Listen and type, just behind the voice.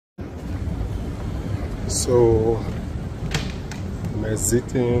So I'm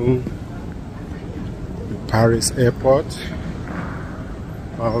exiting the Paris airport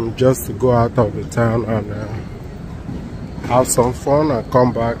just to go out of the town and have some fun and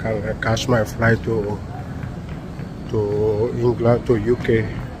come back and catch my flight to England, to UK.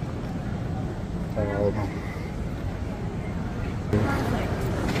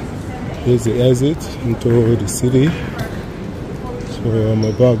 Here's the exit into the city. So I'm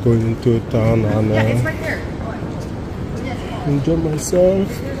about going into town and enjoy myself,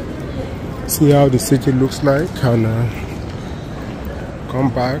 see how the city looks like, and come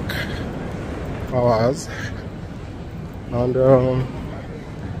back hours and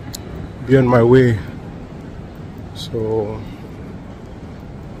be on my way. So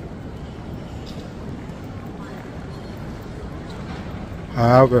I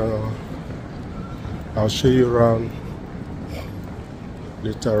have I'll show you around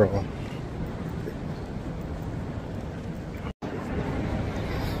later on.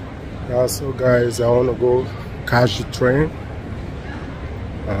 So guys, I want to go catch the train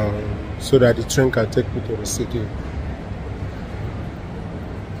so that the train can take me to the city.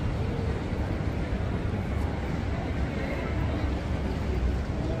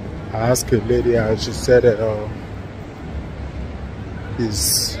 I asked a lady and she said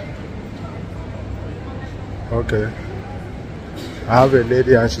is okay. I have a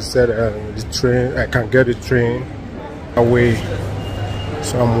lady and she said the train, I can get the train away.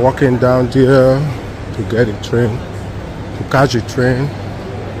 So I'm walking down there to get a train, to catch a train,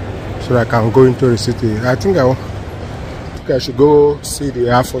 so that I can go into the city. I think I should go see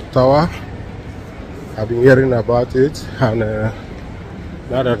the Eiffel Tower. I've been hearing about it, and now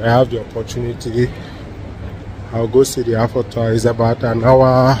that I have the opportunity, I'll go see the Eiffel Tower. It's about an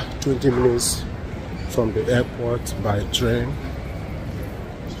hour, 20 minutes from the airport by train.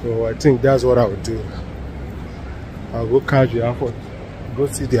 So I think that's what I would do. I'll go catch the Eiffel, go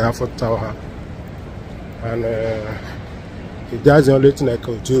see the Eiffel Tower, and if that's the only thing I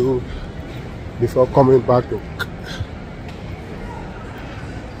could do before coming back to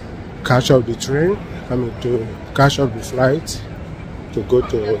catch up the train, to catch up the flight to go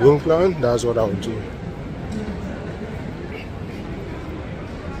to England, that's what I would do.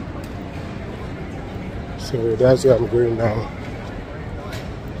 So that's where I'm going now.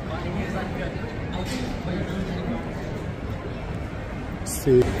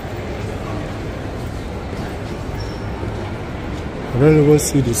 See, I don't even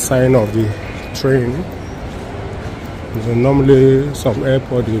see the sign of the train. So normally some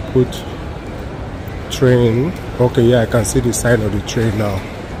airport they put train. Okay, yeah, I can see the sign of the train now.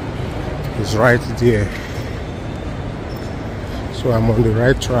 It's right there. So I'm on the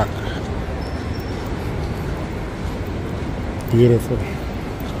right track. Beautiful.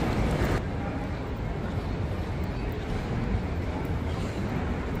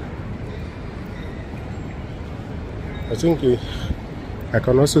 I think I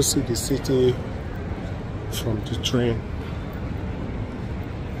can also see the city from the train.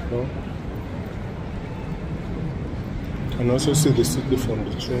 So, I can also see the city from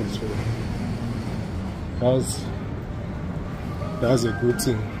the train. So that's a good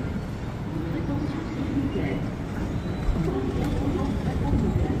thing.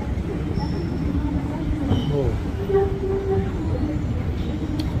 Oh.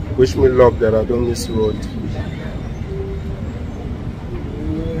 Wish me luck that I don't miss the road.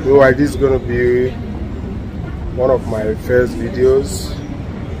 Anyway, this is going to be one of my first videos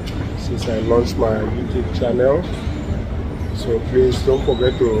since I launched my YouTube channel. So please don't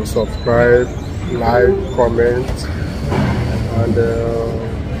forget to subscribe, like, comment, and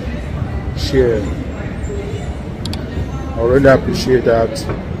share. I really appreciate that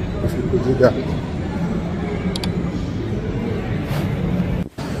if you could do that.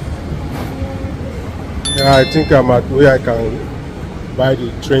 Yeah, I think I'm at where I can buy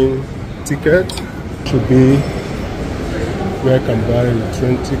the train ticket. Should be where I can buy the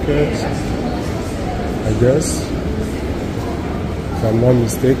train ticket, I guess, if I'm not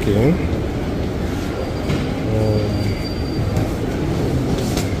mistaken.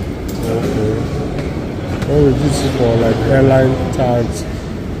 Okay. Oh, this is for like airline tags.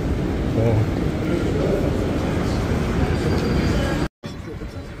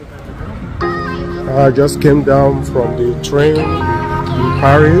 I just came down from the train in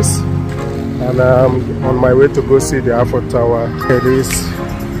Paris, and I'm on my way to go see the Eiffel Tower. Here it is.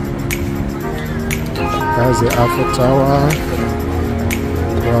 That's the Eiffel Tower.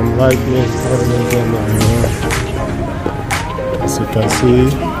 I'm right here in Paris. As you can see,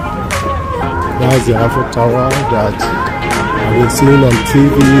 that's the Eiffel Tower that I've been seeing on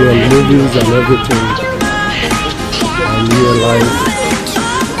TV and movies and everything. here live.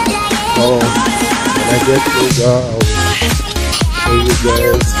 Oh, when I get closer, I will show you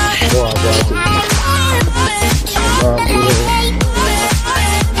guys more about it.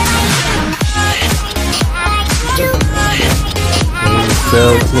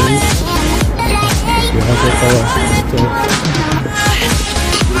 Sell things. You have a power system.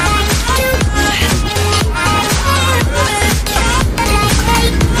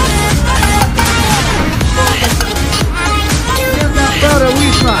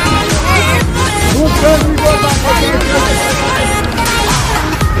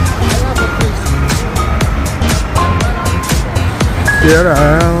 Here I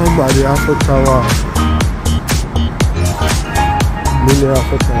am at the Eiffel Tower. Mini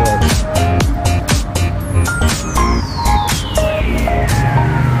Eiffel Tower.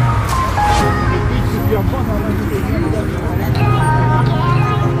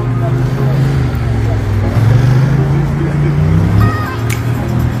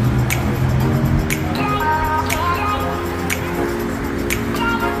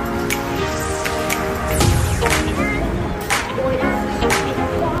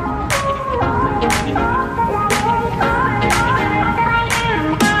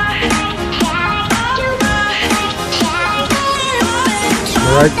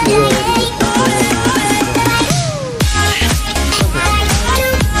 Right here.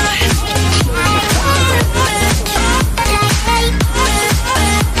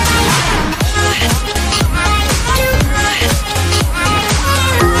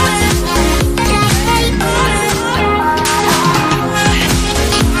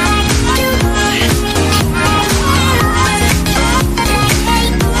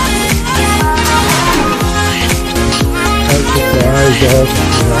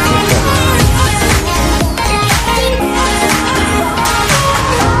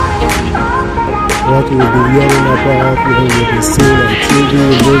 What we'll be hearing about, we'll be seeing on TV,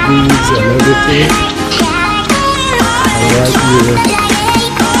 movies and everything. And right here,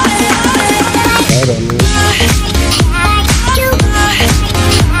 I don't know.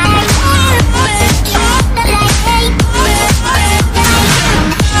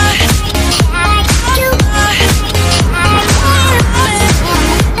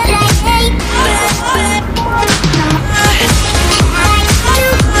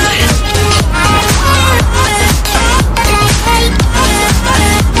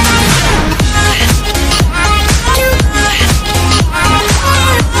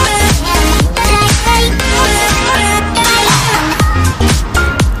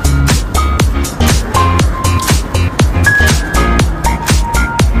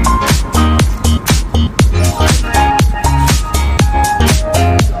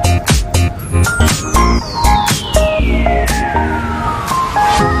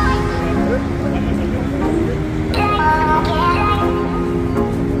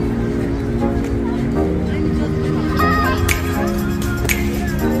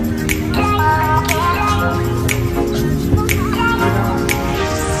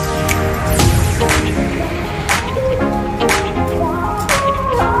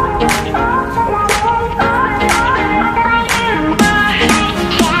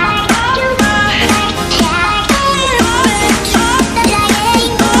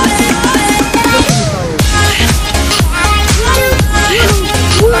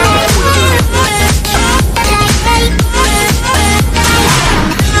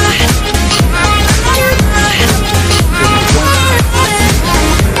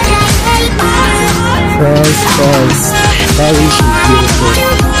 Paris is beautiful.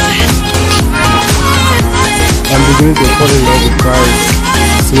 I'm beginning to fall in love with Paris.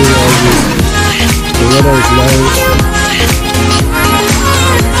 Seeing all this. The weather is nice.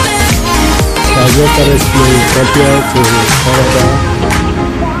 I just started playing compared to Canada.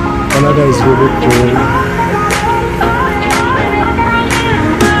 Canada is really cool.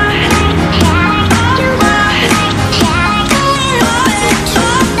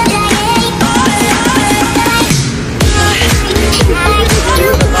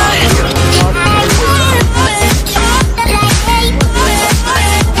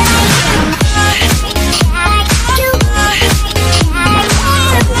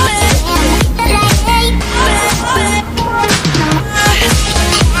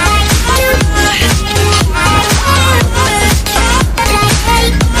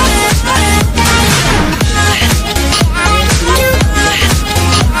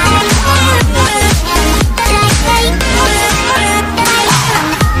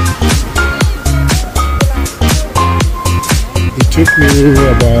 It took me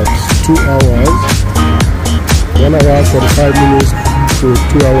about 2 hours, 1 hour 45 minutes to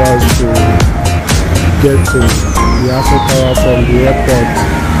 2 hours to get to the Eiffel Tower from the airport.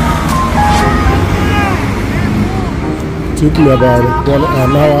 It took me about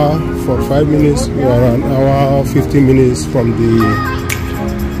an hour 45 minutes or an hour 15 minutes from the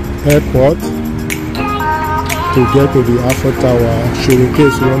airport to get to the Eiffel Tower. So in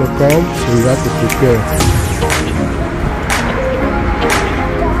case you want to come, so you have to prepare.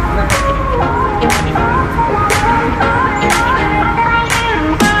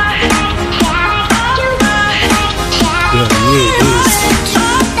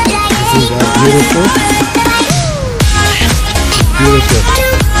 Beautiful. Beautiful.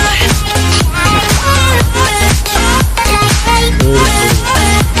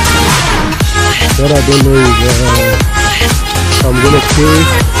 What I don't know is I'm gonna pay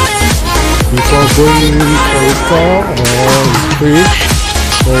before going for a car or it's free.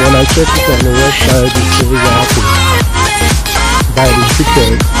 But when I check it on the website, it says I have to buy the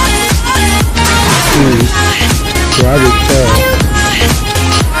ticket to have a car.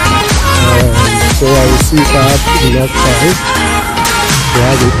 So I will see if I have enough time to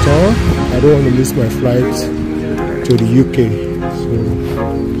have a tour. I don't want to miss my flight to the UK. So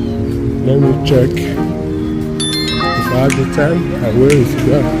let me check. If I have the time, I will. If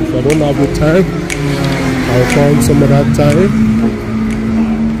I don't have the time, I'll find some other time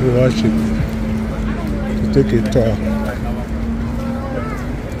to watch it, to take a tour.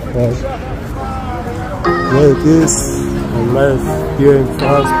 But there it is, my life here in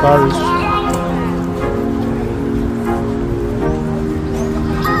France, Paris.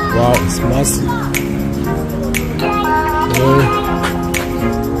 Wow, it's massive. Very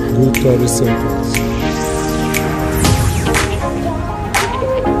good tourist centers.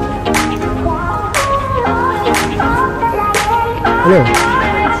 Hello.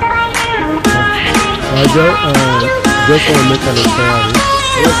 I just want to make an inquiry.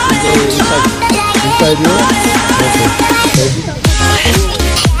 Yes, inside here? Okay. Thank you.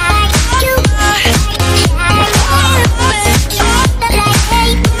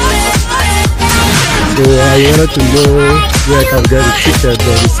 So I wanted to know where I can get a ticket,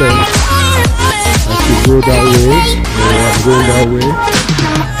 but they said I should go that way, so I'm going that way.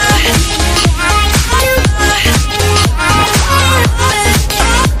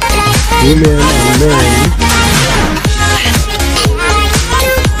 Women and men.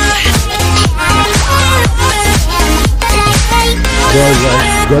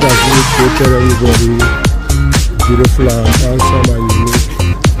 God has really created everybody beautiful and handsome and unique.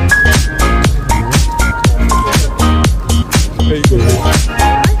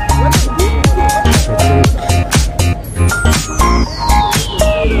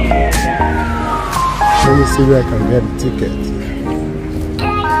 Let me see where I can get a ticket.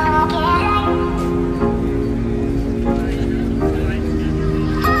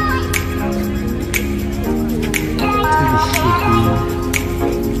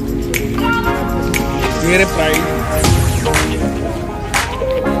 Mere price.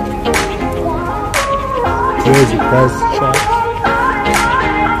 Where is the price chart?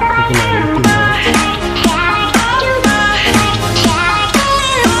 People are looking at.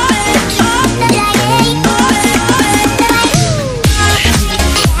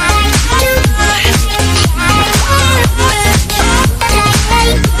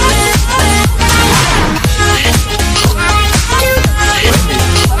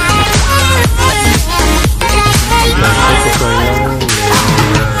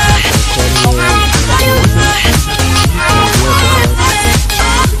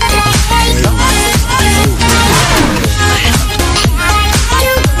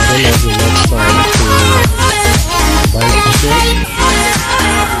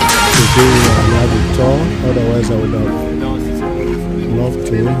 Otherwise I would have loved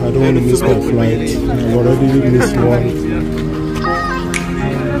to. I don't want to miss my flight. I've already missed one.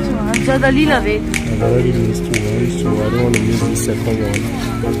 I've already missed one, so I don't want to miss the second one.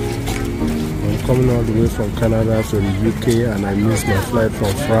 I'm coming all the way from Canada to the UK and I missed my flight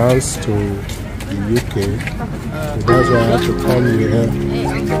from France to the UK. So that's why I have to come here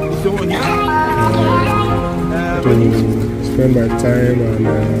to spend my time and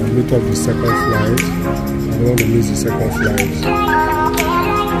meet up the second flight. I don't want to miss the second flight.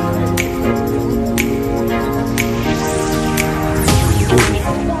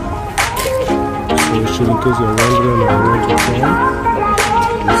 So in case you're wondering, I want to come.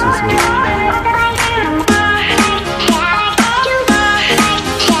 This is it.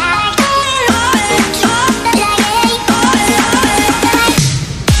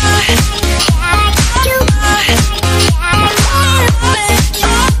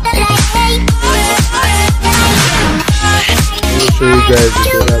 Show you guys the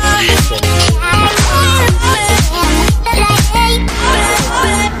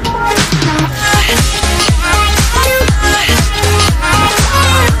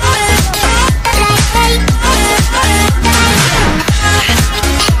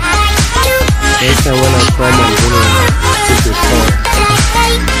time when I come, I'm gonna take a tour.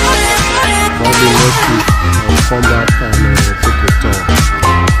 Probably next week I'll come back and take a tour.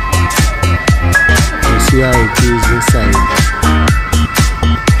 You see how it is inside.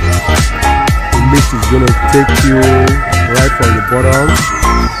 The lift is gonna take you right from the bottom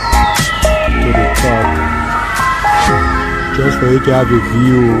to the top, just for you to have a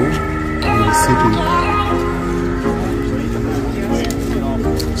view of the city.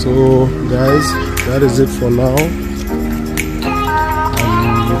 So guys, that is it for now.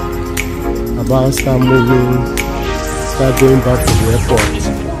 I'm about to start going back to the airport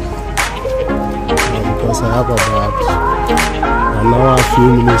because I have about an hour, a few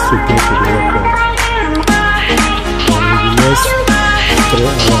minutes to get to the airport. In the next 3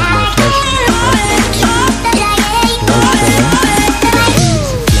 hours, my flight should be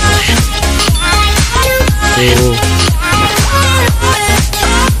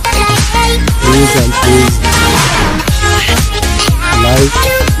please and please like,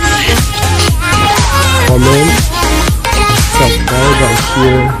 comment, subscribe and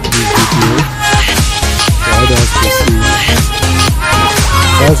share this video for others to see.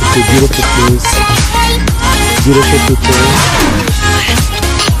 That's a beautiful place, beautiful people.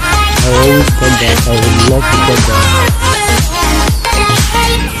 I always come back. I would love to come back.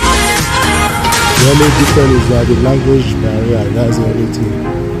 The only difference is that the language barrier, that's the only thing.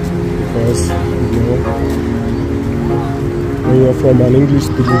 Because, you know, when you're from an English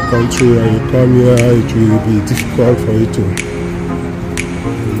speaking country and you come here, it will be difficult for you to,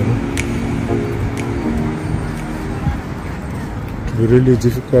 you know, it will be really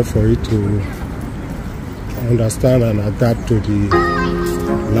difficult for you to understand and adapt to the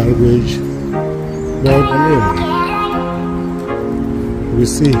language. But I mean, we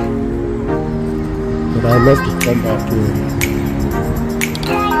see. But I'd love to come back here.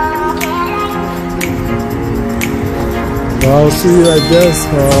 I'll see you, I guess,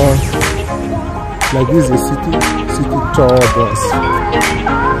 like this is a city tour bus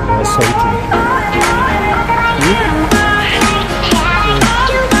or something.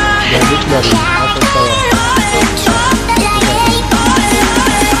 Yeah, looking at the Eiffel Tower.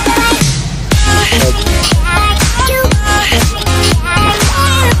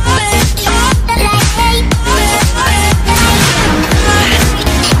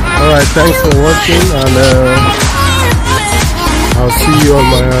 Alright, thanks for watching, and I'll see you on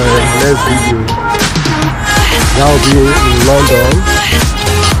my next video. That will be in London.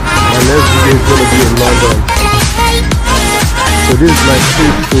 My next video is going to be in London. So this is my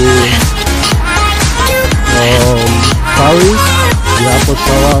trip to Paris, the Eiffel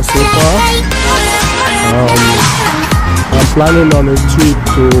Tower so far. I'm planning on a trip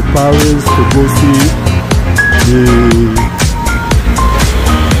to Paris to go see the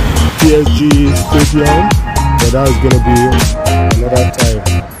PSG Stadium, but that is going to be another time.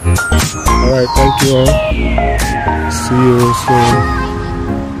 Alright, thank you all. See you soon.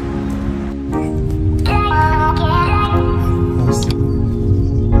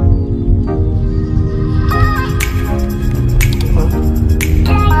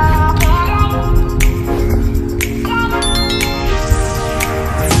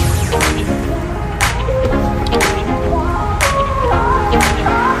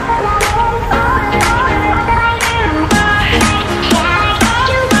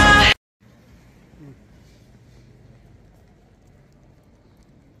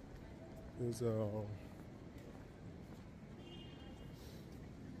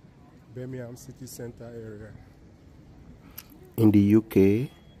 Birmingham city center area in the UK.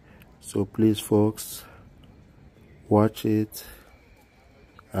 So please folks, watch it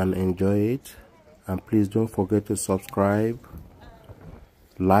and enjoy it, and please don't forget to subscribe,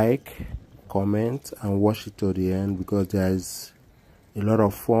 like, comment and watch it to the end, because there is a lot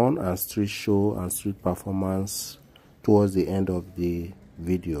of fun and street show and street performance towards the end of the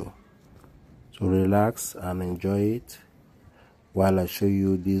video. So relax and enjoy it while I show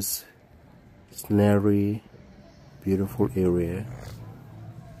you this scenery, beautiful area.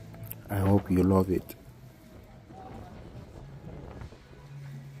 I hope you love it.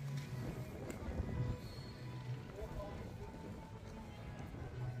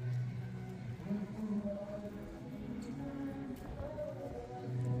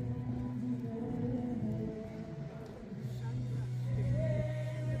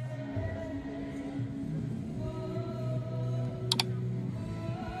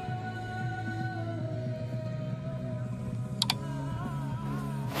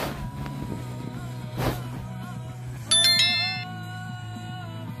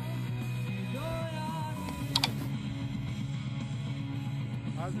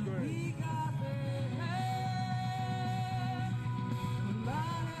 How's it going?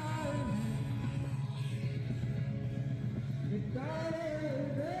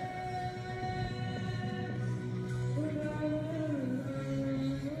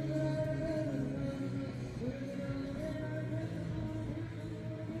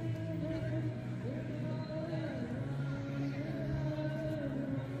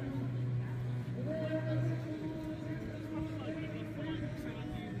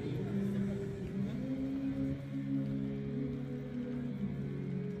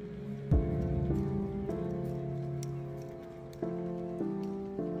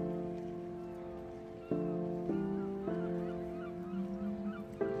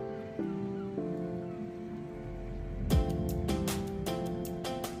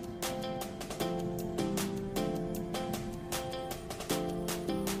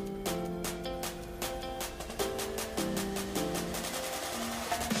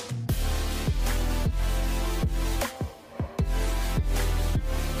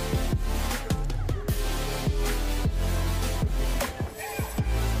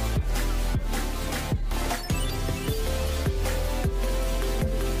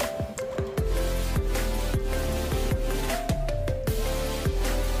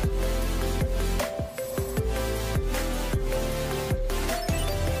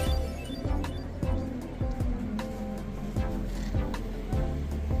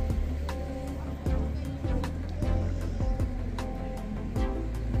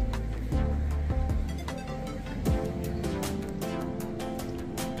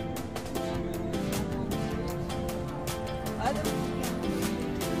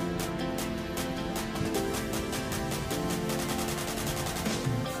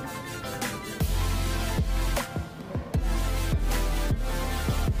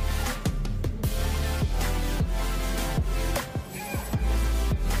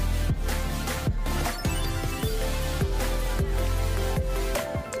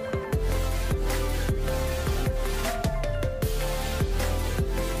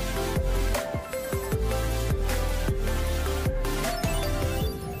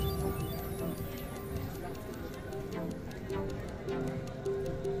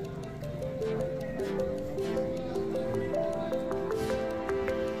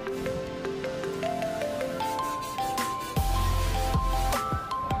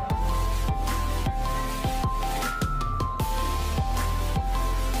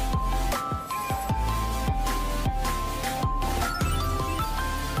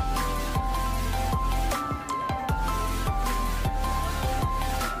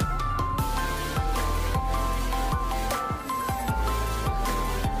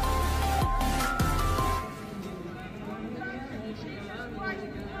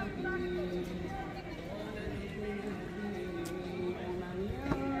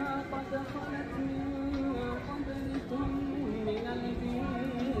 دخلت من قبلكم من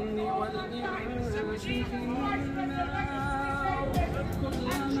الجن والإنس في النار كلما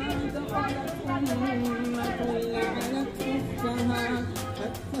دخلت أمة لعنت أختها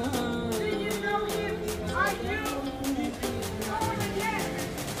حتى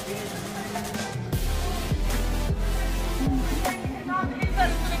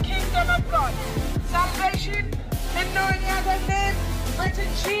Kingdom of God. Salvation in no any other name but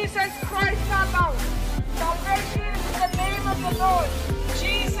in Jesus Christ alone. Salvation is in the name of the Lord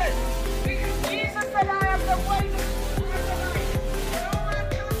Jesus. Because Jesus said, I am the way, the truth, and the life. No one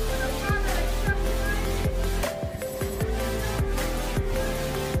comes to the Father except through me.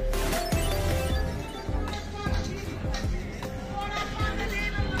 Call upon the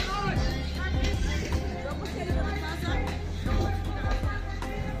name of the Lord.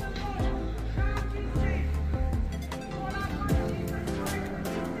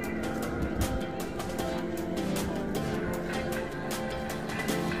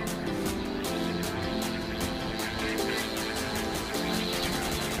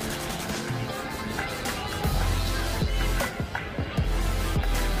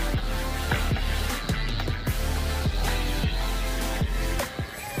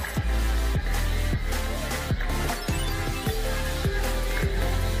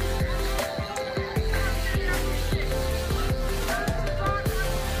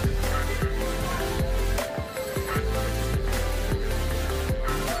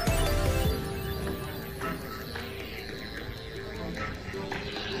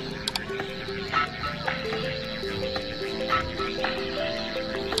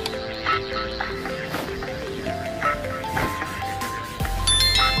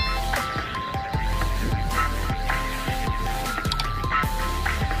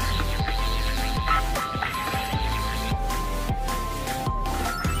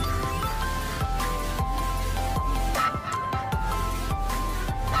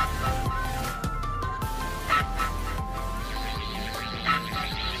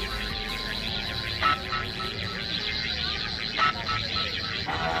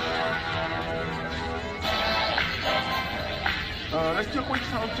 Let's do a quick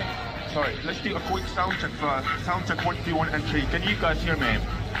sound check. Sorry, let's do a quick sound check first. Sound check 1, 2, 1, and 3. Can you guys hear me?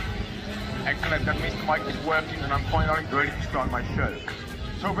 Excellent, that means the mic is working and I'm finally ready to start my show.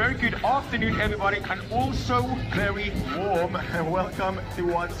 So very good afternoon everybody, and also very warm welcome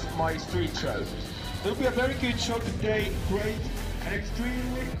towards my street show. It'll be a very good show today, great and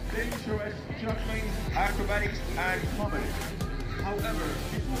extremely dangerous juggling, acrobatics and comedy. However,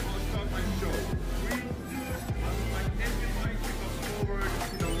 before I start my show, real soon I would like everybody to come forward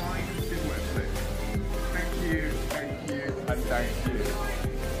to the line this way, please. Thank you, and thank you.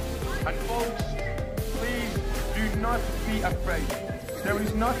 And folks, please do not be afraid. There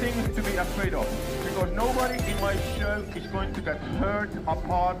is nothing to be afraid of, because nobody in my show is going to get hurt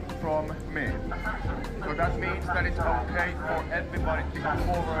apart from me. So that means that it's okay for everybody to come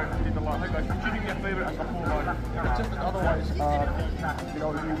forward to the line. Hey guys, could you do me a favor and come forward? It's just that otherwise,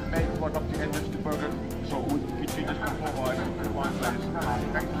 you may block up the entrance to Burger. So could you just come forward to the line, please?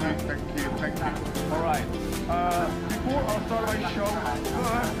 Thank you. Alright, before I start my show,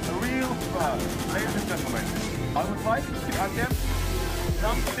 real fast, ladies and gentlemen, I would like to attempt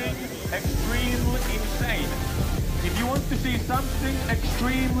something extremely insane. If you want to see something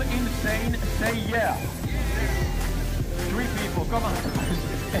extremely insane, say yeah. 3 people, come on.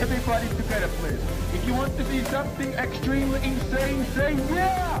 Everybody together, please. If you want to see something extremely insane, say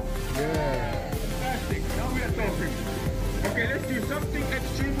yeah. Yeah. Fantastic. Now we are talking. Okay, let's do something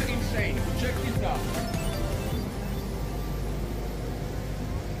extremely insane. Check this out.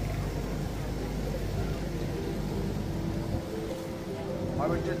 I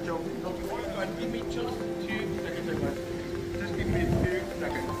was just joking. Give me just 2 seconds. Just give me 2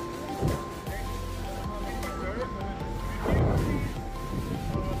 seconds.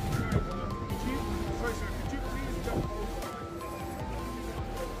 Sorry, sir. Could you please jump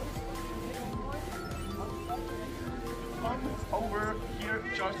over here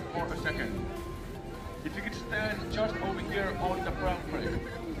just for a second? If you could stand just over here on the brown frame.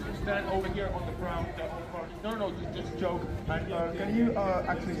 Stand over here on the brown. No, just joke. And can you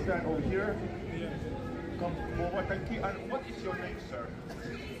actually stand over here? Come forward, thank you. And what is your name, sir?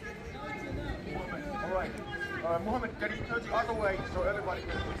 Mohammed. All right. Mohammed, can you turn the other way so everybody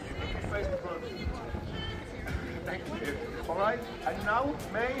can see you? You face the front. Thank you. All right. And now,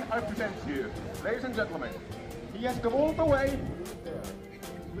 may I present to you, ladies and gentlemen, he has come all the way.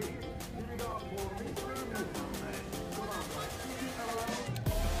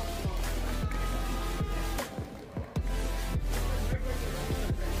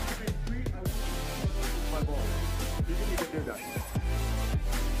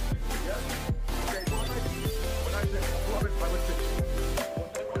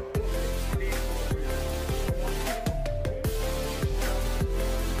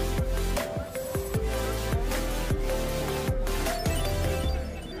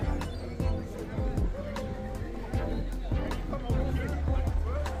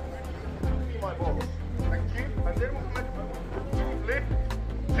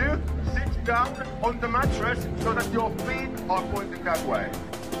 down on the mattress so that your feet are pointing that way.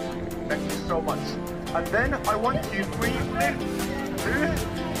 Thank you so much. And then I want you briefly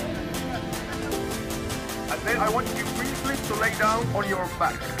to lay down on your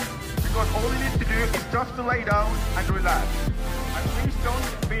back. Because all you need to do is just to lay down and relax. And please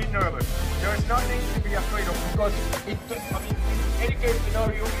don't be nervous. There is nothing to be afraid of because in any case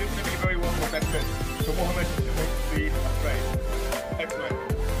scenario, you're going to be very well protected. So Mohammed won't be afraid. Excellent.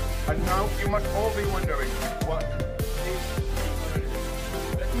 And now you must all be wondering, what is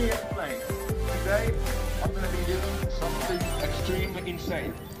eternity? Let me explain. Today, I'm going to be doing something extremely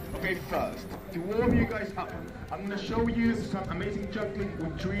insane. Okay, first, to warm you guys up, I'm going to show you some amazing juggling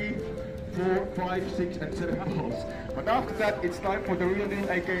with 3, 4, 5, 6 and 7 balls. But after that, it's time for the real deal,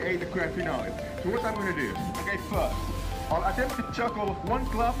 aka the grand finale. So what I'm going to do, okay, first, I'll attempt to juggle 1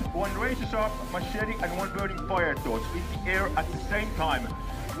 club, 1 razor sharp machete and 1 burning fire torch in the air at the same time,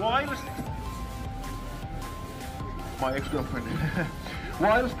 whilst my ex-girlfriend,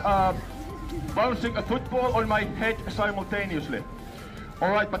 whilst bouncing a football on my head simultaneously.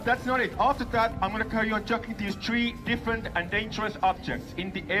 Alright, but that's not it. After that, I'm going to carry on juggling these 3 different and dangerous objects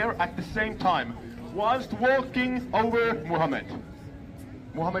in the air at the same time, whilst walking over Muhammad.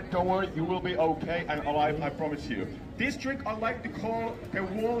 Muhammad, don't worry, you will be okay and alive, I promise you. This trick I like to call the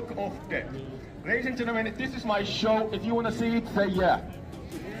walk of death. Ladies and gentlemen, this is my show. If you want to see it, say yeah.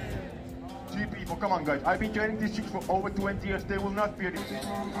 2 people, come on guys. I've been training these tricks for over 20 years. They will not be a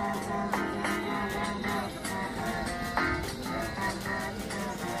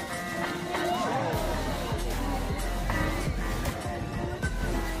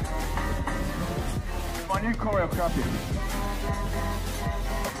my new choreography.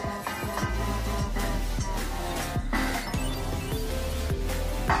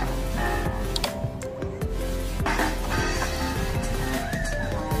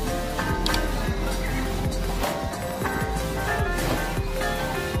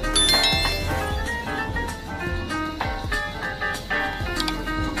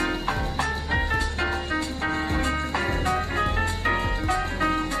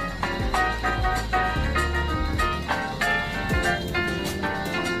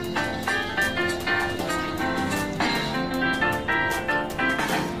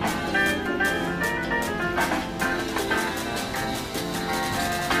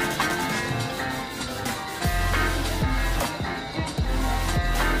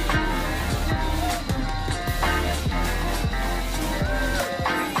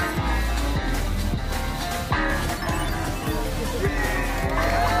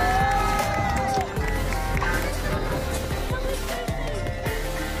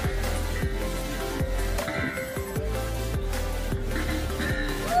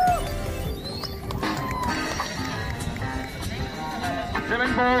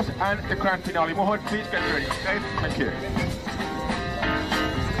 Balls and the grand finale. Mohammed, please get ready, okay? Thank you.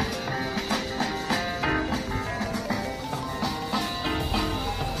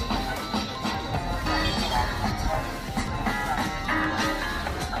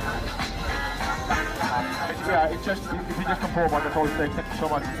 Yeah, it's just, if you just come forward, that's all it takes. Thank you so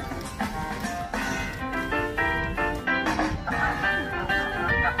much.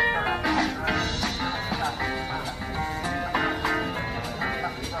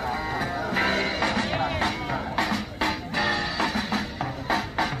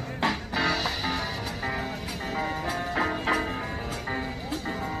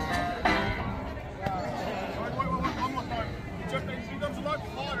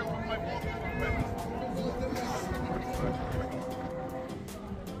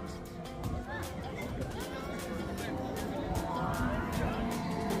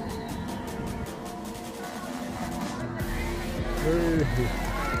 Hey,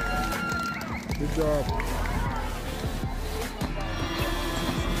 good job.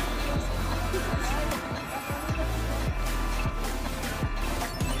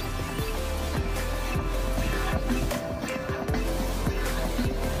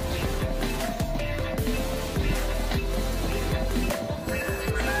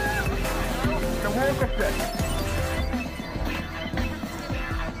 The walk of death.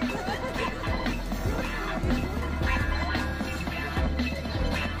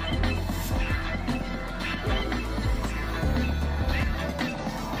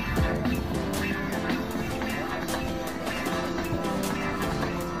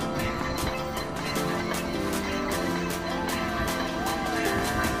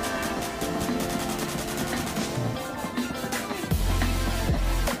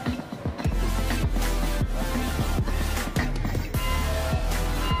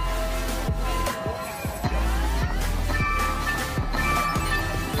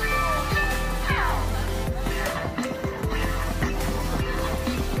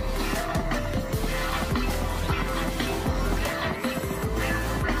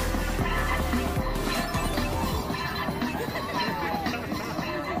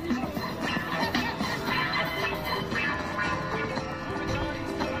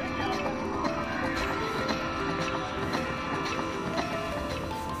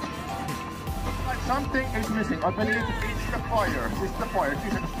 missing. I believe it's the fire. It's the fire. 2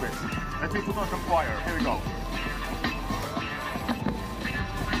 seconds, please. Let me put on some fire. Here we go.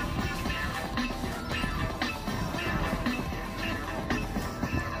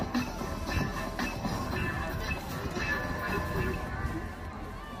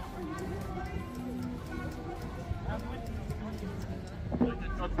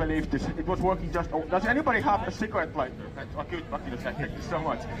 Believe this. It was working just. Oh, does anybody have a cigarette lighter? That's okay. Thank you so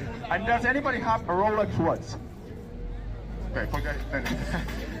much. And does anybody have a Rolex watch? Okay, forget it then.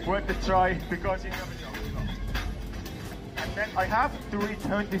 Worth a try because you never know. And then I have to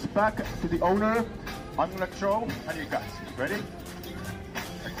return this back to the owner. I'm gonna throw, and you guys ready?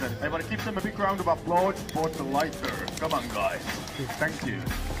 Excellent. Everybody give them a big round of applause for the lighter. Come on, guys. Thank you.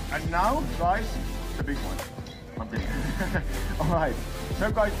 And now, guys, the big one. I'm big. All right. So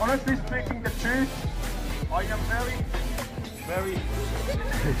guys, honestly speaking the truth, I am very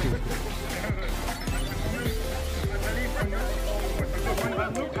when I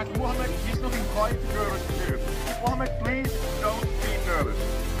look at Mohammed, he's looking quite nervous too. Mohammed, please don't be nervous.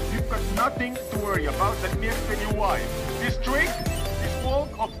 You've got nothing to worry about. Let me explain you why. This trick, this walk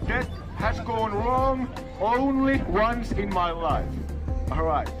of death has gone wrong only once in my life.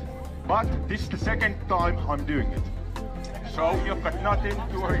 Alright. But this is the second time I'm doing it. So you've got nothing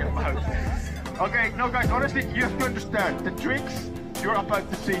to worry about. Okay, no guys, honestly, you have to understand, the tricks you're about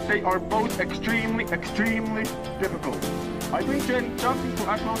to see, they are both extremely difficult. I've been jumping for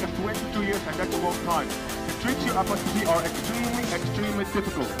as long as 22 years and that's a long time. The tricks you're about to see are extremely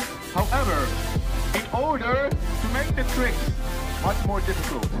difficult. However, in order to make the tricks much more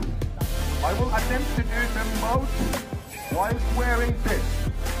difficult, I will attempt to do them both whilst wearing this.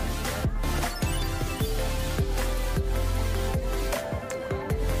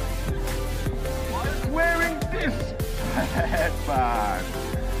 Wearing this headband.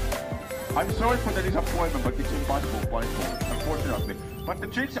 I'm sorry for the disappointment, but it's impossible blindfold, unfortunately. But the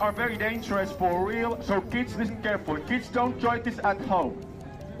tricks are very dangerous for real, so kids, listen carefully. Kids, don't try this at home.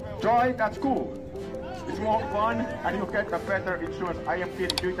 Try it at school. It's more fun, and you'll get a better insurance. I am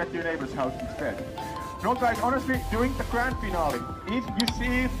kidding, do it at your neighbor's house instead. No guys, honestly, during the grand finale, if you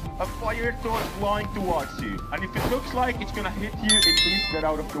see a fire torch flying towards you, and if it looks like it's gonna hit you, please get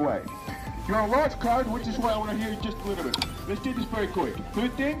out of the way. You're a large crowd, which is why I want to hear you just a little bit. Let's do this very quick. Who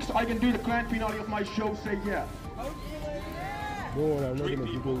thinks I can do the grand finale of my show? Say yeah. No, I'm not going to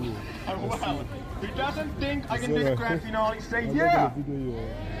video you. Well, who doesn't think I can do the grand finale? Say yeah.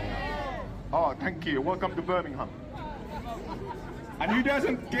 Oh, thank you. Welcome to Birmingham. And who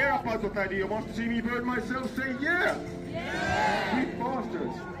doesn't care about that idea, wants to see me burn myself? Say yeah. Sweet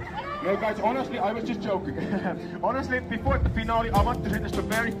bastards. No guys, honestly, I was just joking. Honestly, before the finale, I want to say just a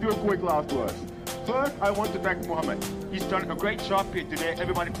very few quick last words. First, I want to thank Mohammed. He's done a great job here today.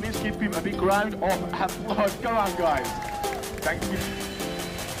 Everybody, please give him a big round of applause. Come on, guys. Thank you.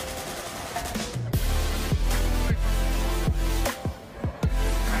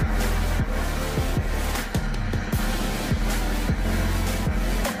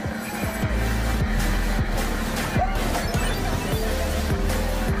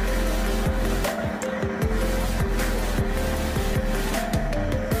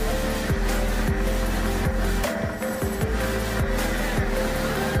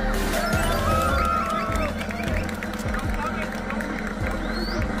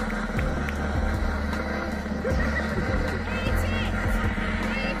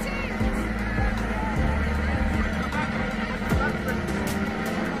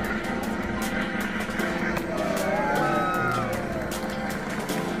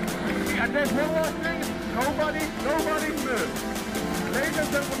 Nobody move. Ladies and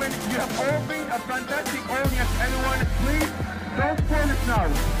gentlemen, you have all been a fantastic audience. Everyone, please don't spoil it now.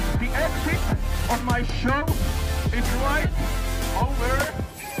 The exit of my show is right over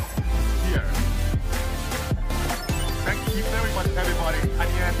here. Thank you very much, everybody. And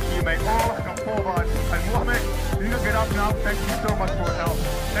yes, you may all come forward. And Mohammed, you can get up now. Thank you so much for your help.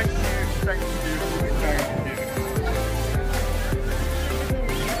 Thank you, thank you, thank you.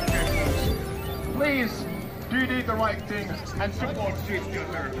 Please do the right thing and support each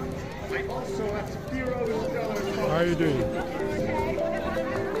other. I also have $0. How are you doing? Yes,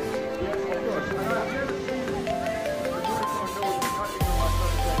 of course. And I have never seen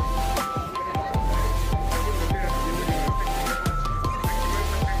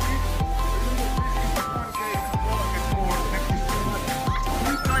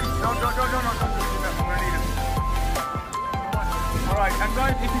Alright, and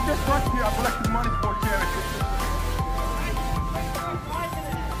guys, if you just got here, I'm collecting money for charity.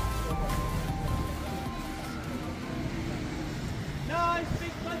 Nice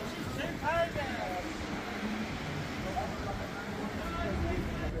big bunch of super.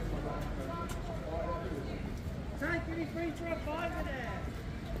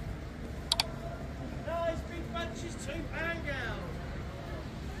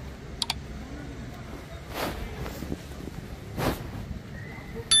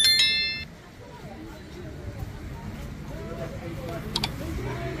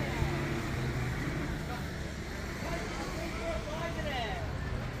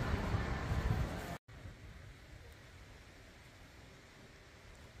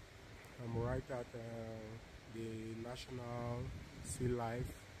 I'm right at the National Sea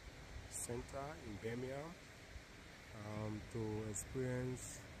Life Center in Birmingham to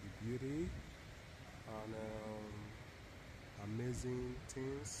experience the beauty and amazing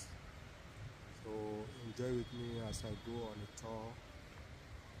things. So enjoy with me as I go on a tour.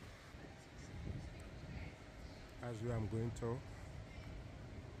 That's where I'm going to.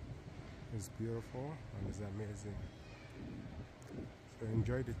 It's beautiful and it's amazing. So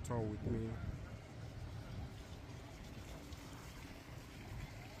enjoy the tour with me.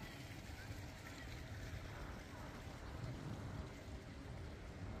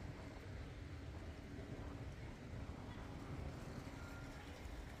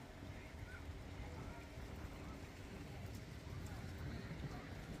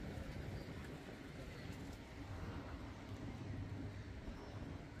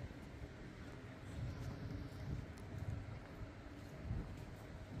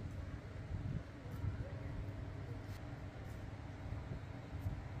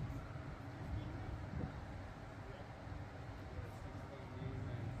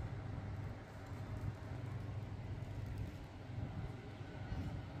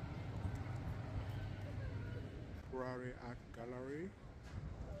 Art Gallery.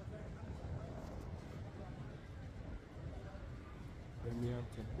 Birmingham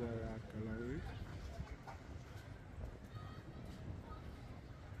Temporary Art Gallery.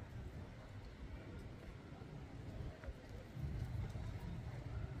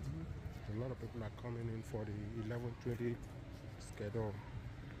 A lot of people are coming in for the 11:20 schedule.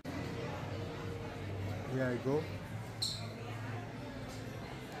 Here I go.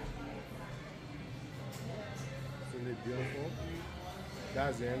 Isn't it beautiful?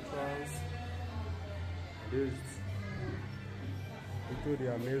 That's the entrance. This into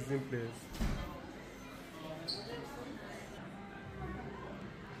the amazing place.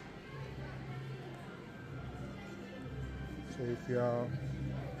 So if you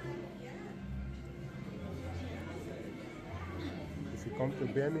come to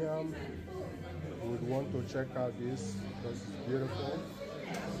Birmingham, you would want to check out this because it's beautiful.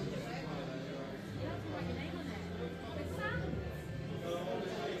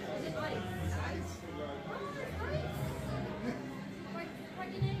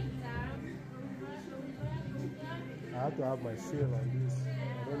 I have to have my seal on this.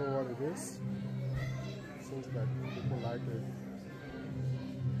 I don't know what it is. Seems like people like it.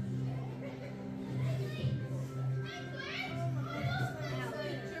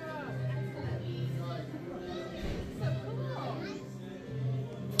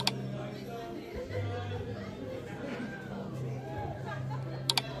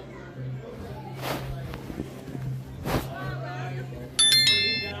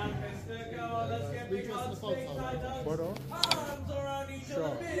 Photo? Arms around each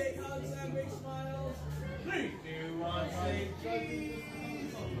other, big hugs and big smiles. 3, 2, 1, say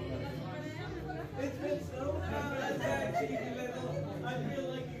cheese. It's been so hard, that cheesy little. I feel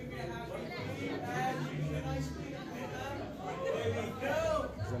like you can be a happy and you can ice cream. There we go.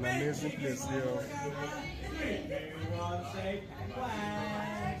 It's an amazing place here. 3, 2, 1, say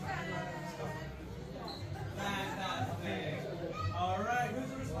wag. Fantastic. Alright, who's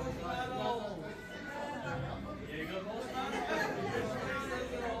the responsible adult? Here you go, Postman. Have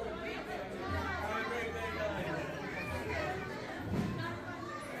a great day, guys.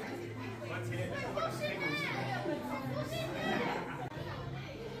 Let's hit it.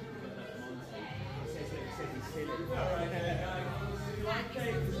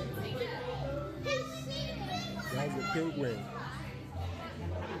 That's the penguin.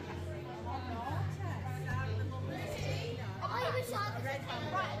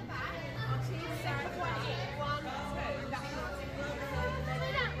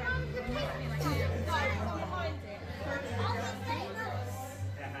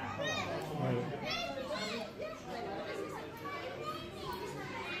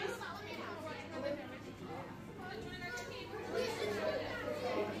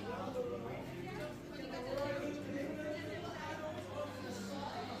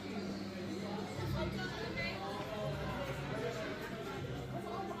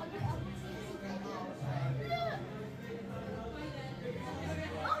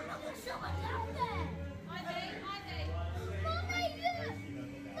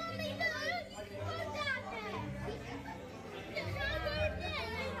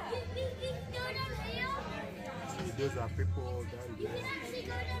 Those are people down there.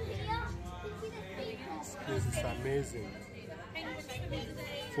 This place is amazing.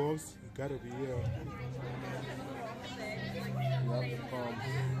 Folks, you gotta be here. You have to come.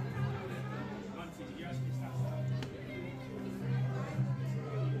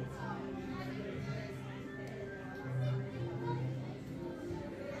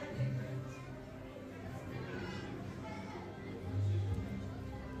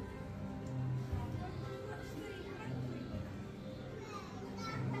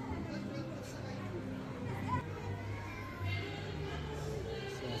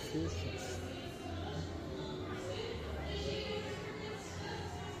 fishes.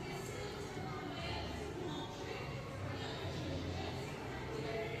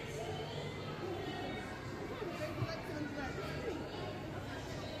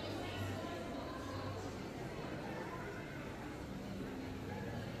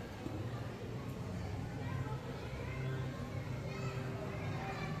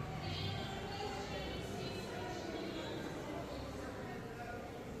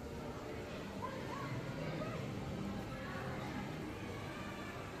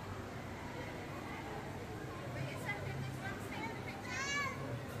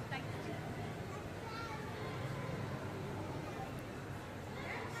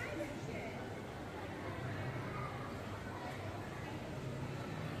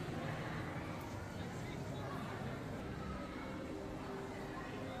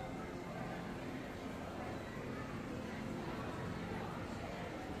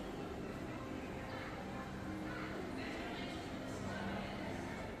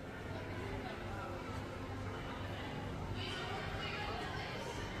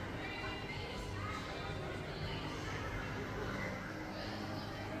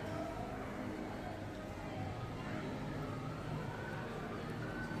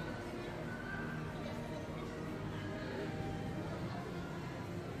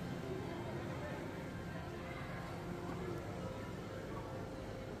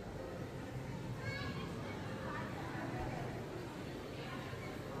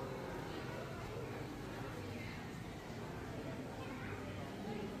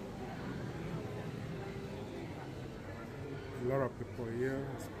 A lot of people here,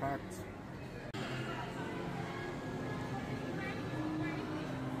 it's packed.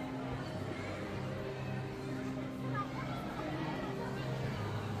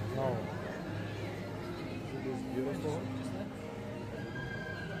 Wow, it is beautiful.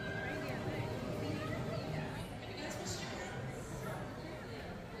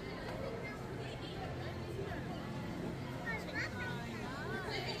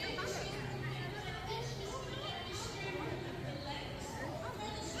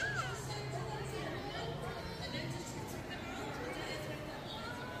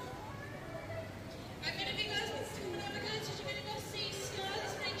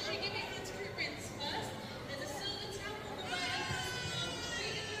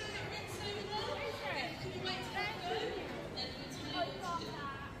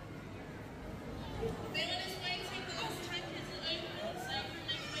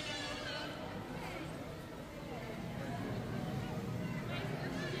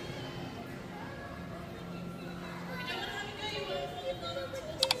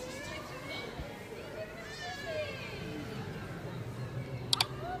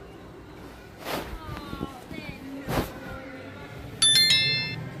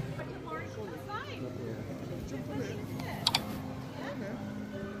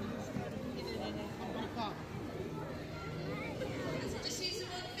 Just use the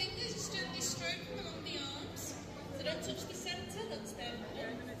one finger, just gently stroke them along the arms. So don't touch the centre, that's their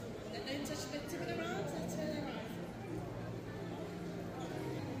one. And then touch the tip of their arms, that's where they're right.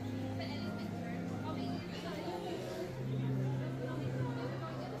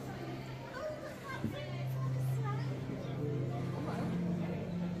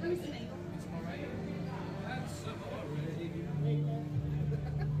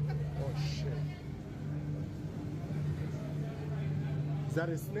 Oh shit. Is that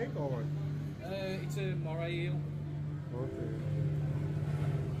a snake or what? It's a moray eel. Okay.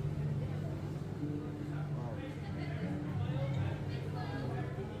 Wow.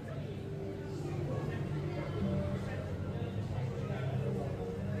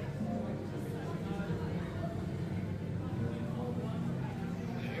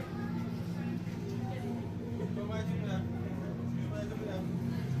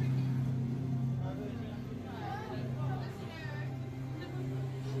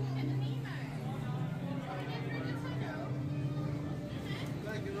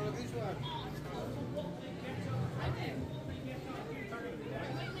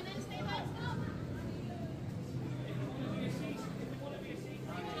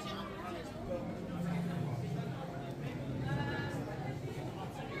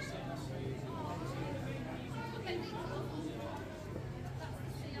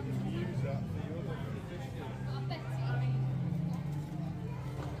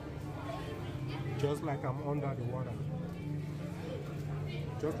 Just like I'm under the water.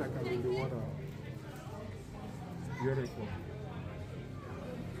 Just like I'm in the water. It's beautiful.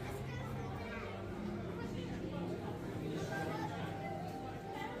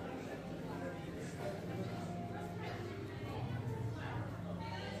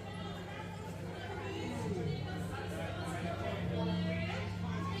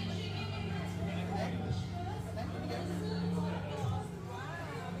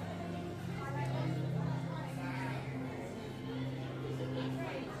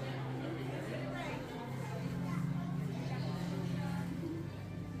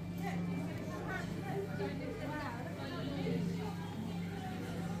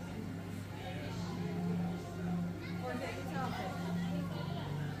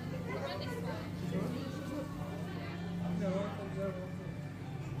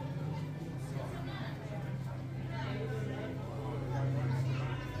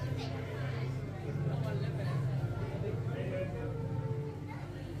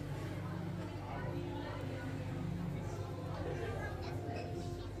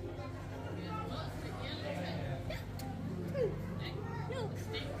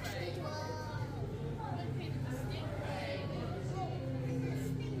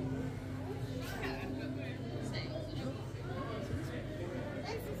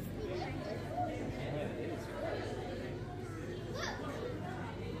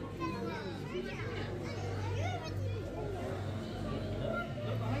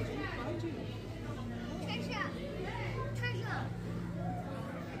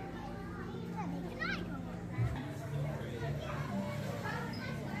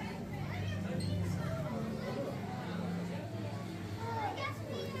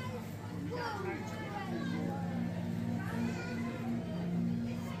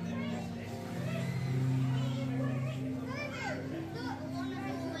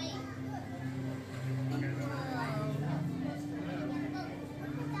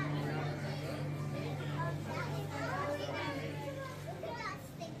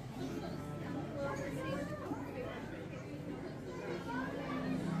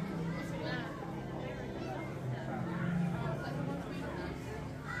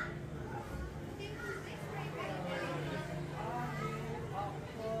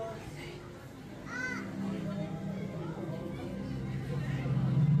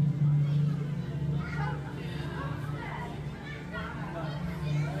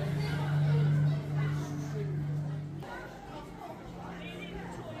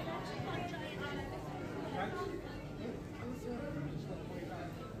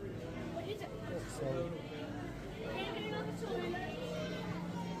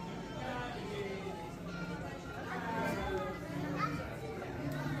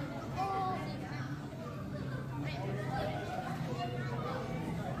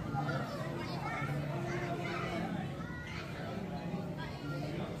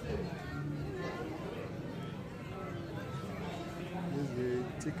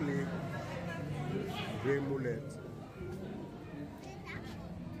 thickly grey mullet.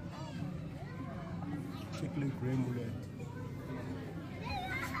 Thickly grey mullet.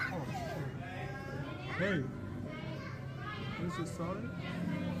 Oh, hey, this is sorry.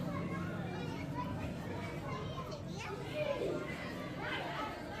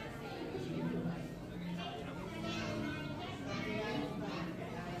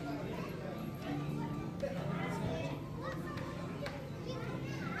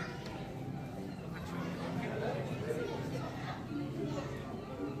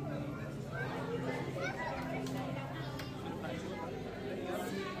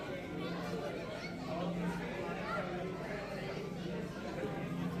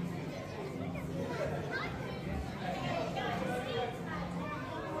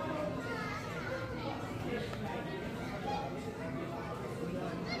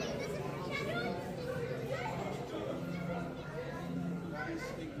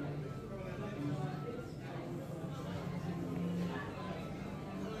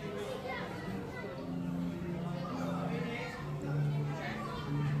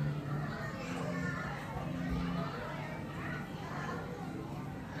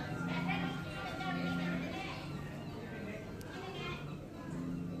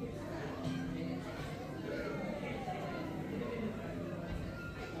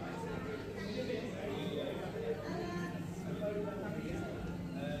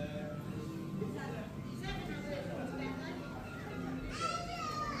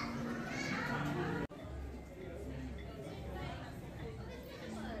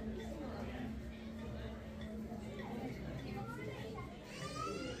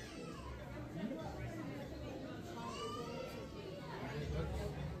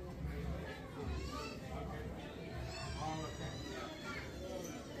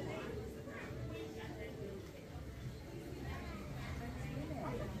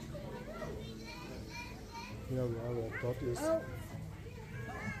 Here we have a tortoise. Oh.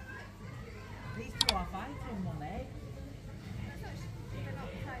 These two are fighting, Mummy. They're not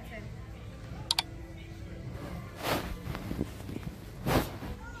fighting.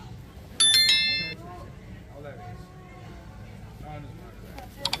 Oh, there it is. No, it doesn't matter.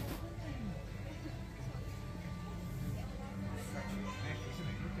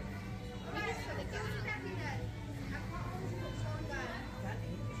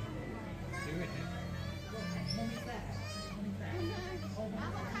 Do it. Mummy's there. Mummy's there. Oh,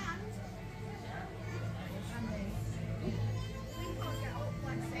 Mummy's there.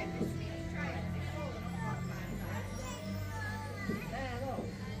 There, look.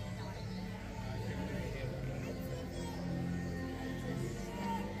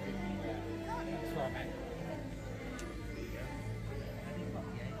 That's what I meant.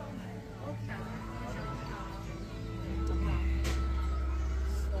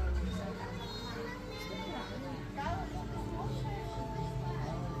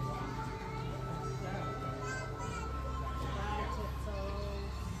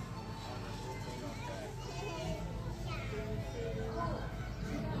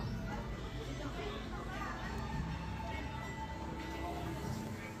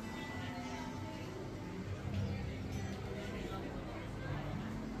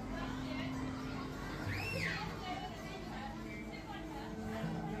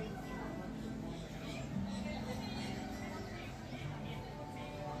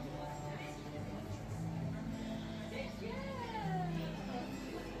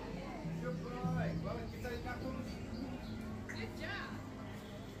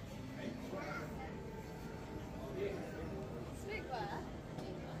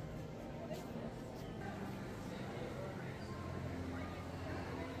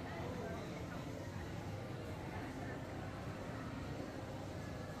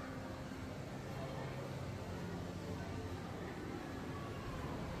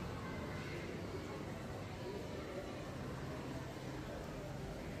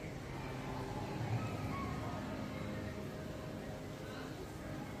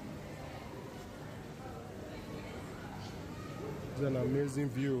 It's an amazing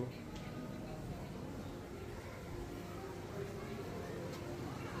view.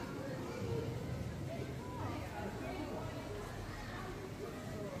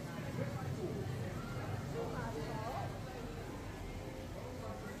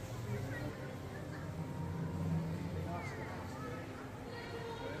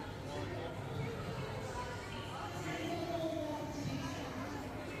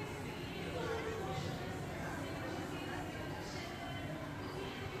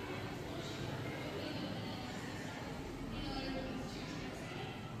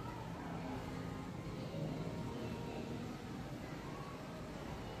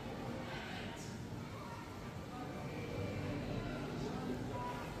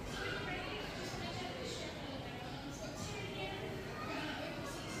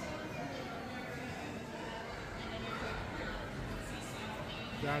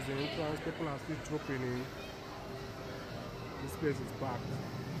 That's the entrance. People are still trooping in. This place is packed.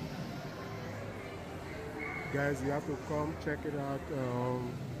 Guys, you have to come check it out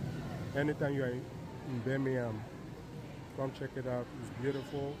anytime you are in Birmingham. Come check it out. It's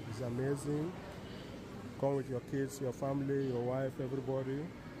beautiful. It's amazing. Come with your kids, your family, your wife, everybody,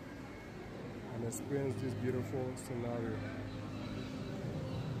 and experience this beautiful scenario.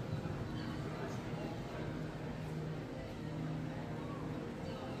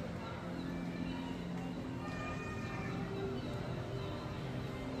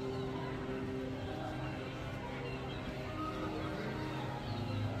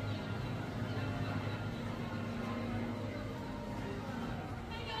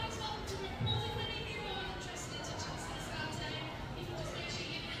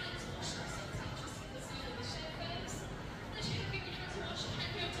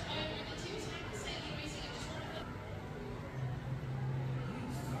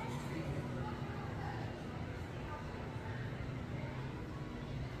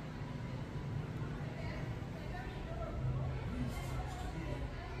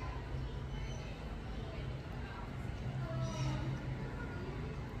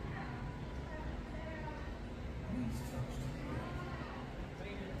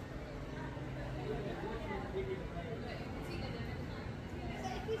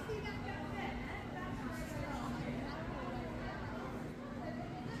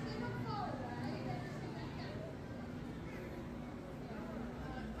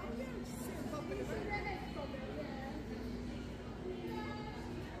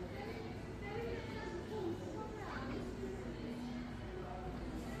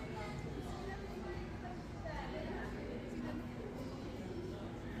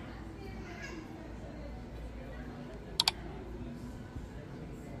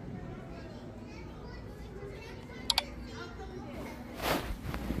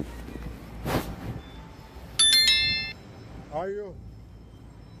 How are you?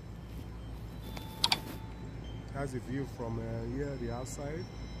 That's the view from here, the outside.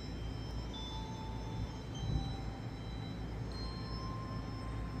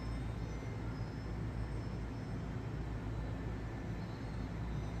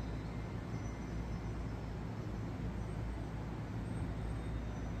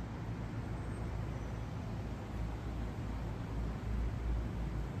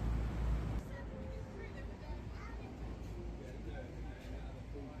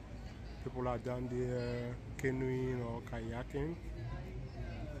 People are down there canoeing or kayaking.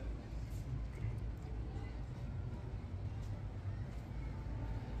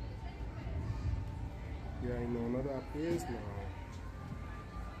 We are in another place now.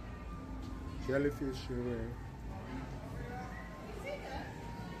 Jellyfish area.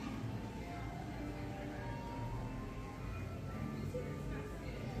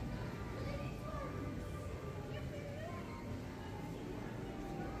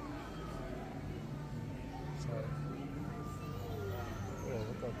 Oh,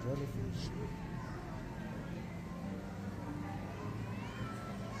 look at jellyfish.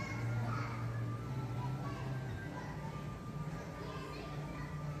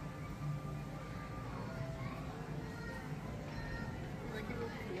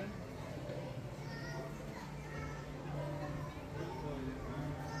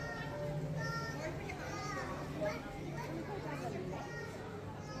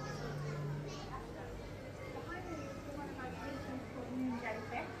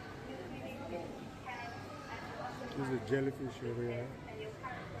 This is a jellyfish area.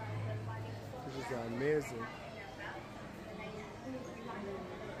 This is amazing.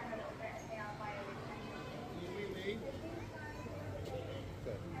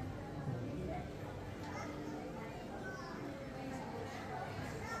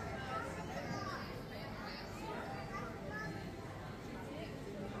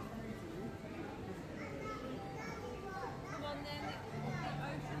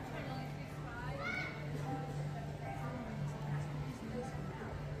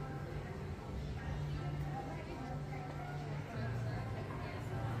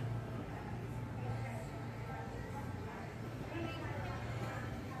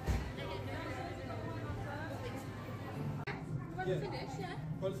 When we finish, yeah?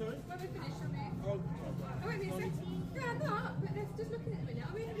 What, sorry? When we finish, I'll move. Oh, Oh, wait a minute. No, I'm not. But let's just look at it a minute.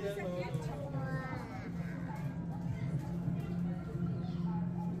 I'll be in a minute.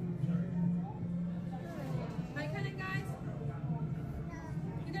 Right, come on, guys.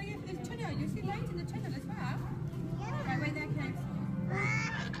 You're going to get this tunnel. You'll see light in the tunnel as well. Right, wait there, Kev.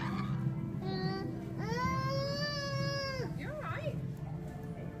 You're alright.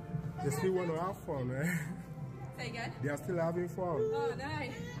 They still want to have fun, right? Say again? They are still having fun. Oh, no.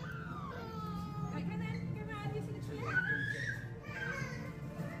 Right, come then. Go around. You see the tree?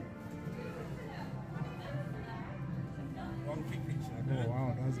 One quick picture. Oh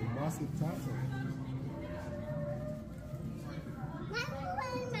wow, that's a massive turtle.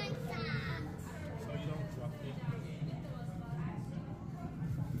 So you don't drop it.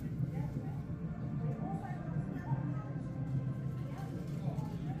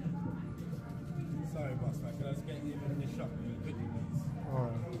 Sorry, boss. Like, can I just get you in the shop really quickly, please?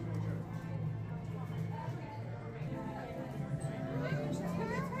 Alright.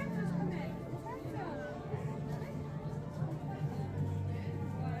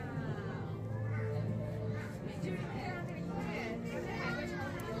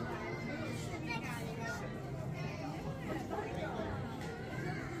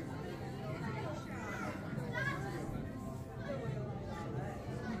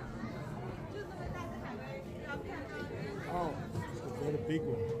 Oh, it's a very big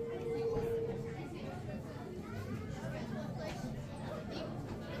one.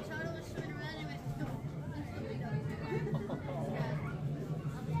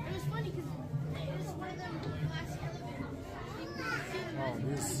 It was funny because it was one of them glass elevators. Oh,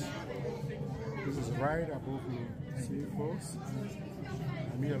 this is right above me. See, folks?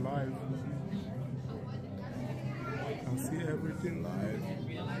 I'm here live. I can see everything live.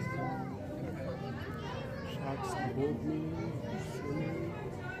 Sharks above me. Swimming.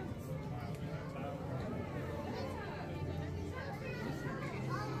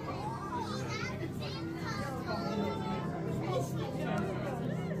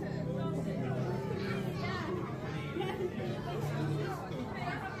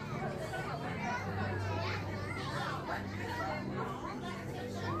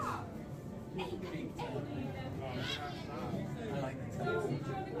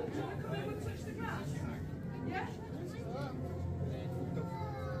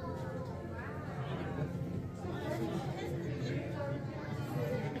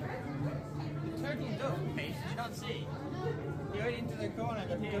 Turtle duck face, you can't see. You went into the corner,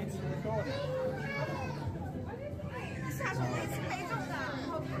 but you jumped into the corner.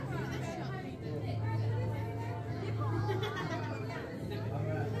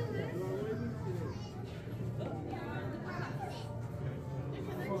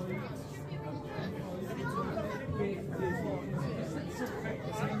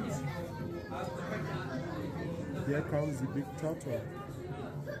 Here comes the big turtle.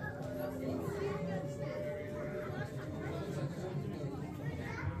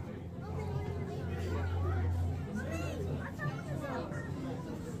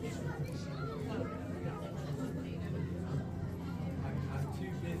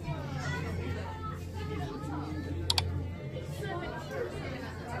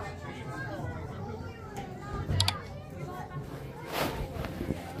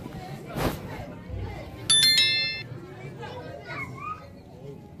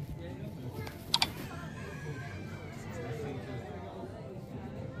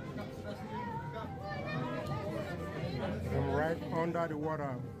 I'm right under the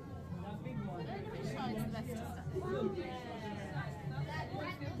water.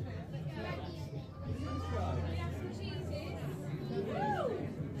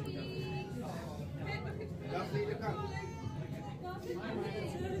 That's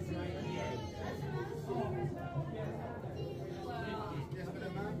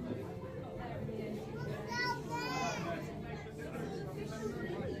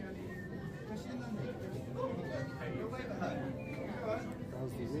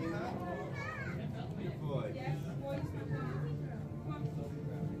the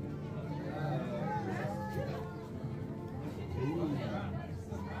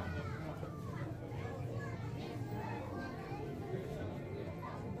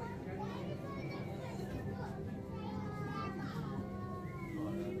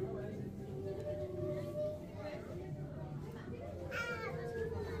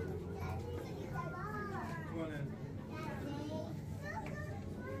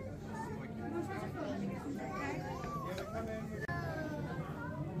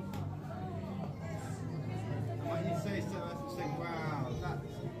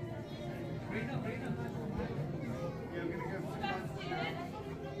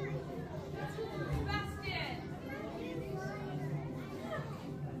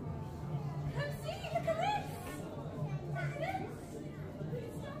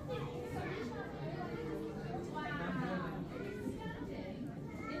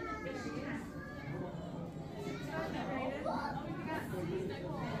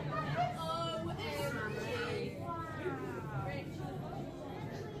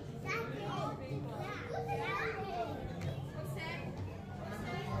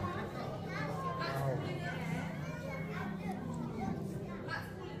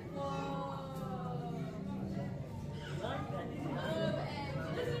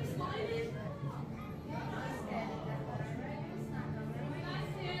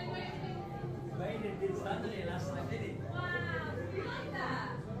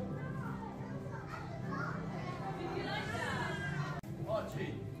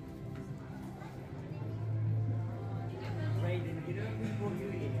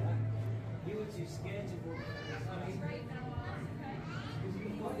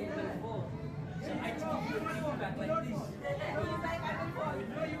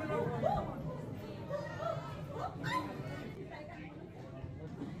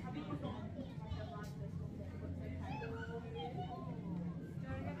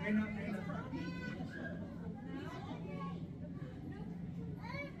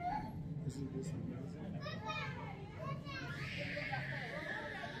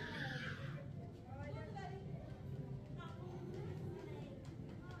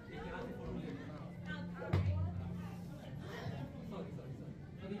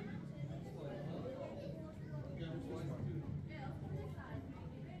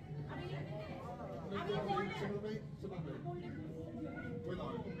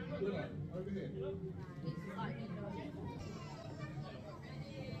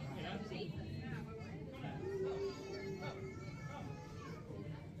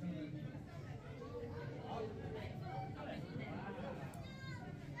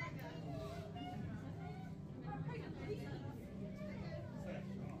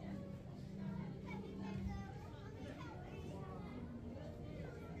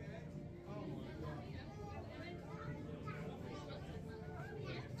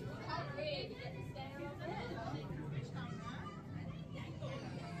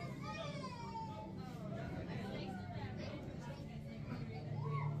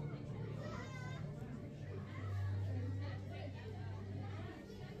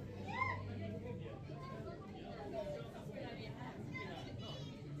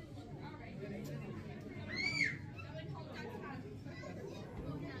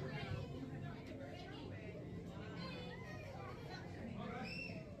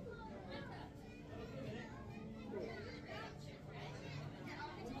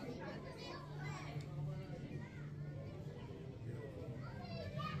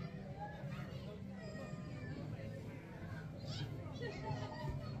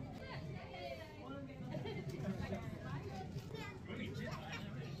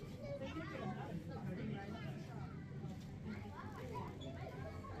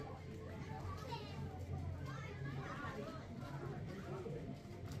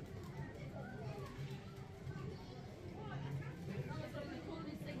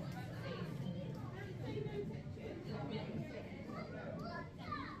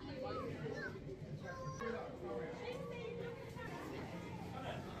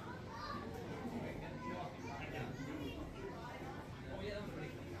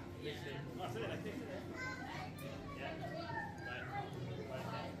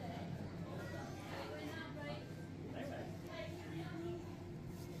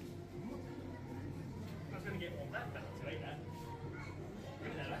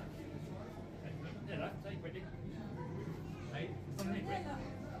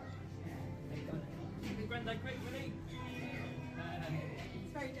Granddad, quick, Winnie.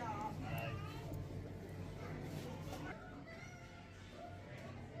 It's very dark.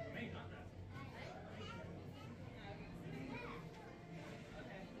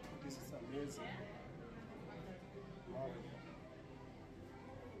 This is amazing. Wow.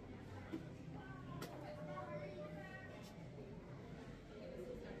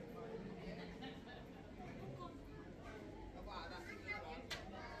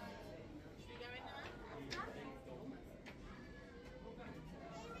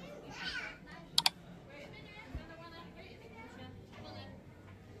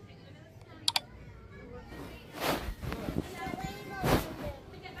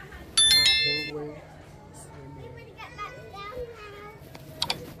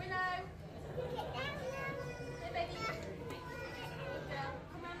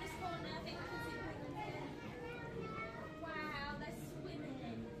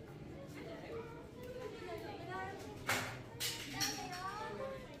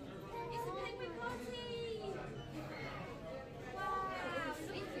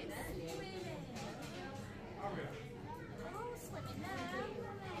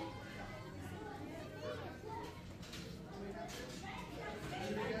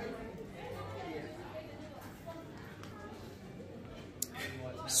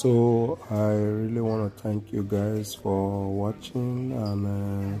 So I really want to thank you guys for watching,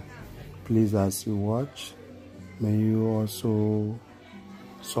 and please, as you watch, may you also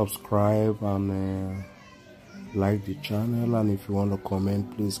subscribe and like the channel, and if you want to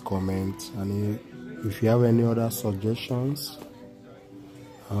comment, please comment. And if you have any other suggestions,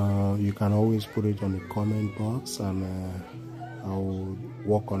 you can always put it on the comment box, and I will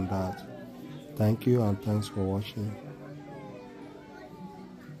work on that. Thank you, and thanks for watching.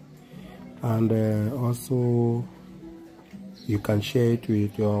 And also, you can share it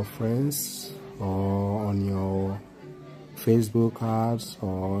with your friends or on your Facebook ads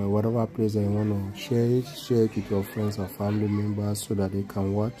or whatever place that you want to share it with your friends or family members so that they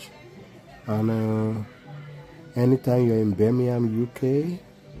can watch. And anytime you're in Birmingham, UK,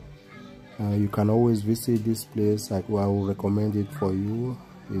 you can always visit this place. I will recommend it for you.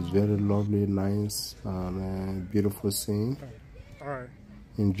 It's very lovely, nice, and beautiful scene. All right.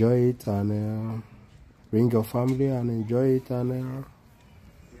 Enjoy it and bring your family and enjoy it and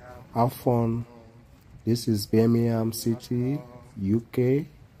have fun. This is Birmingham City, UK.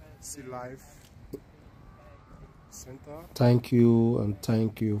 Relive Center. Thank you and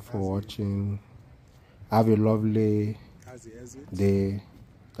thank you for watching. Have a lovely day.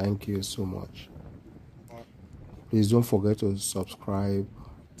 Thank you so much. Please don't forget to subscribe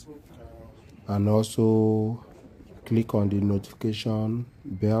and also click on the notification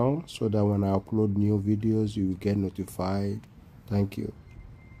bell so that when I upload new videos you will get notified. Thank you.